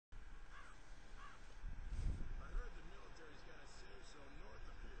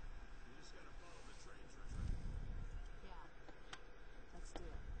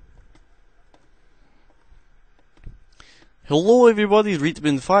Hello everybody,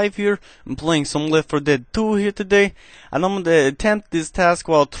 Ep.1 here. I'm playing some L4D2 here today, and I'm gonna attempt this task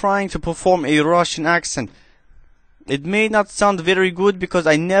while trying to perform a Russian accent. It may not sound very good because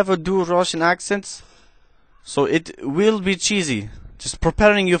I never do Russian accents, so it will be cheesy. Just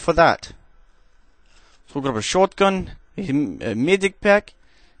preparing you for that. So we'll grab a shotgun, a medic pack,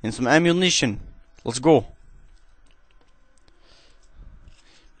 and some ammunition. Let's go.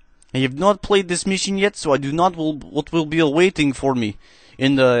 I have not played this mission yet, so I do not know what will be awaiting for me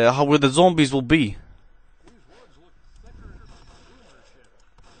in where the zombies will be.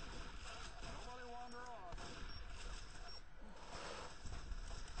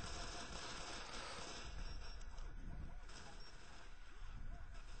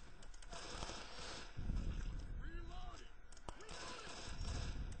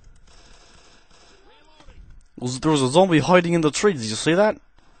 There was a zombie hiding in the trees. Did you see that?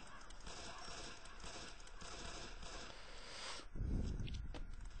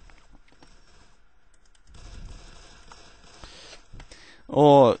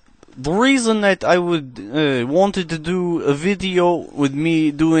 The reason that I would wanted to do a video with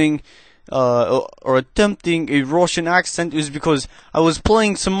me doing or attempting a Russian accent is because I was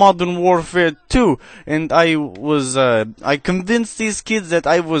playing some Modern Warfare 2, and I convinced these kids that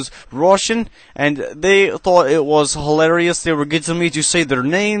I was Russian, and they thought it was hilarious. They were getting me to say their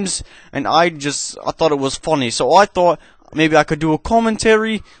names, and I thought it was funny. So I thought maybe I could do a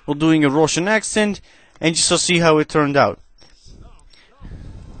commentary while doing a Russian accent, and just to see how it turned out.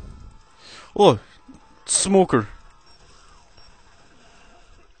 Oh, smoker.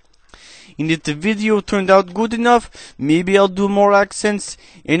 And if the video turned out good enough, maybe I'll do more accents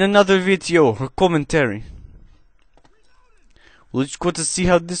in another video or commentary. Let's go to see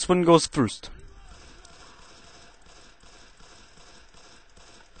how this one goes first.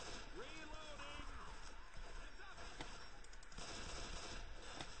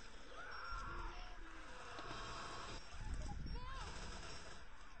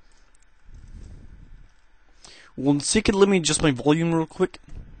 One second, let me adjust my volume real quick.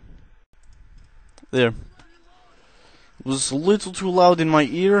 There. It was a little too loud in my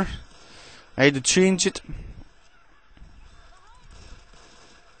ear. I had to change it.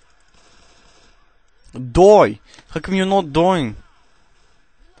 Die! How come you're not dying?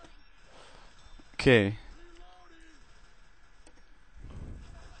 Okay.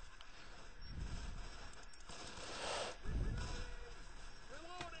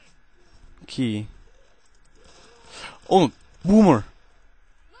 Okay. Oh, boomer!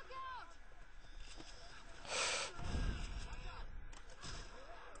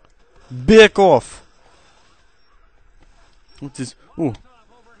 Back off! What is? Oh,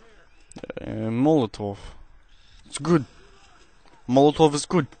 Molotov. It's good. Molotov is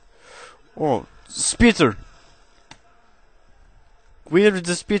good. Oh, spitter. Where is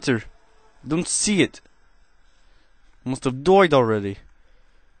the spitter? Don't see it. Must have died already.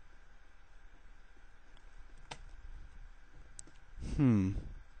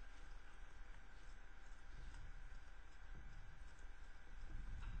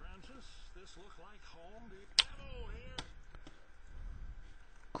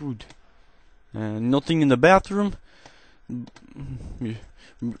 Good. Nothing in the bathroom.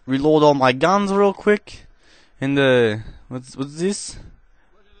 Reload all my guns real quick. And what's this?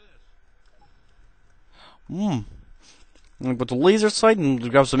 I'm gonna go to laser sight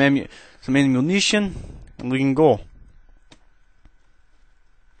and grab some ammunition, and we can go.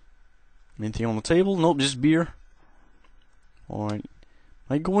 Anything on the table? Nope, just beer. Alright.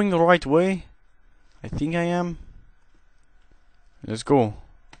 Am I going the right way? I think I am. Let's go.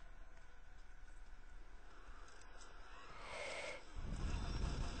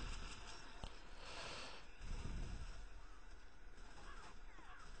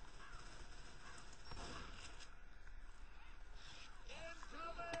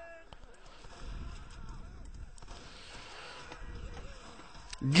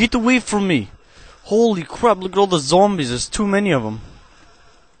 Get away from me! Holy crap, look at all the zombies, there's too many of them.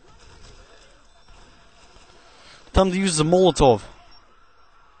 Time to use the Molotov.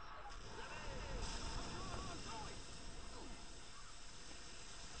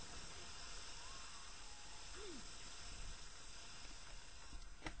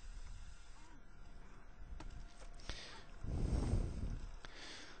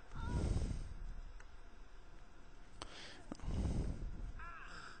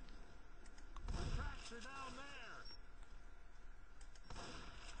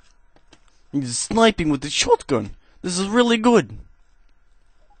 He's sniping with the shotgun. This is really good.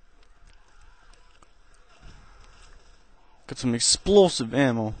 Got some explosive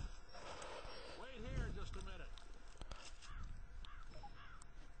ammo.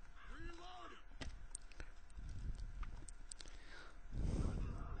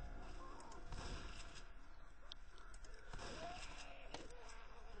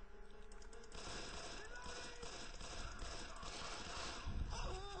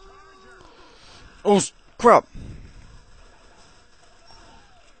 Oh, crap.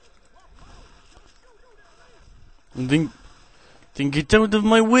 Then get out of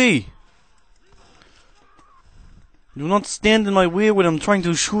my way. Do not stand in my way when I'm trying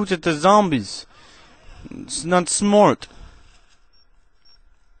to shoot at the zombies. It's not smart.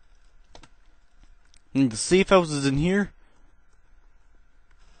 And the safe house is in here.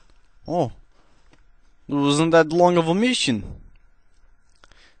 Oh. It wasn't that long of a mission.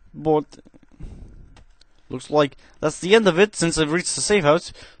 But looks like that's the end of it since I've reached the safe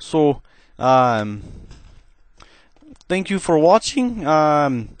house. So, thank you for watching.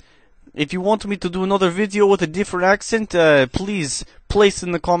 If you want me to do another video with a different accent, please place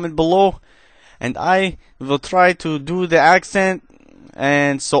in the comment below, and I will try to do the accent.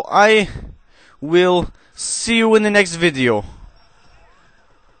 And so I will see you in the next video.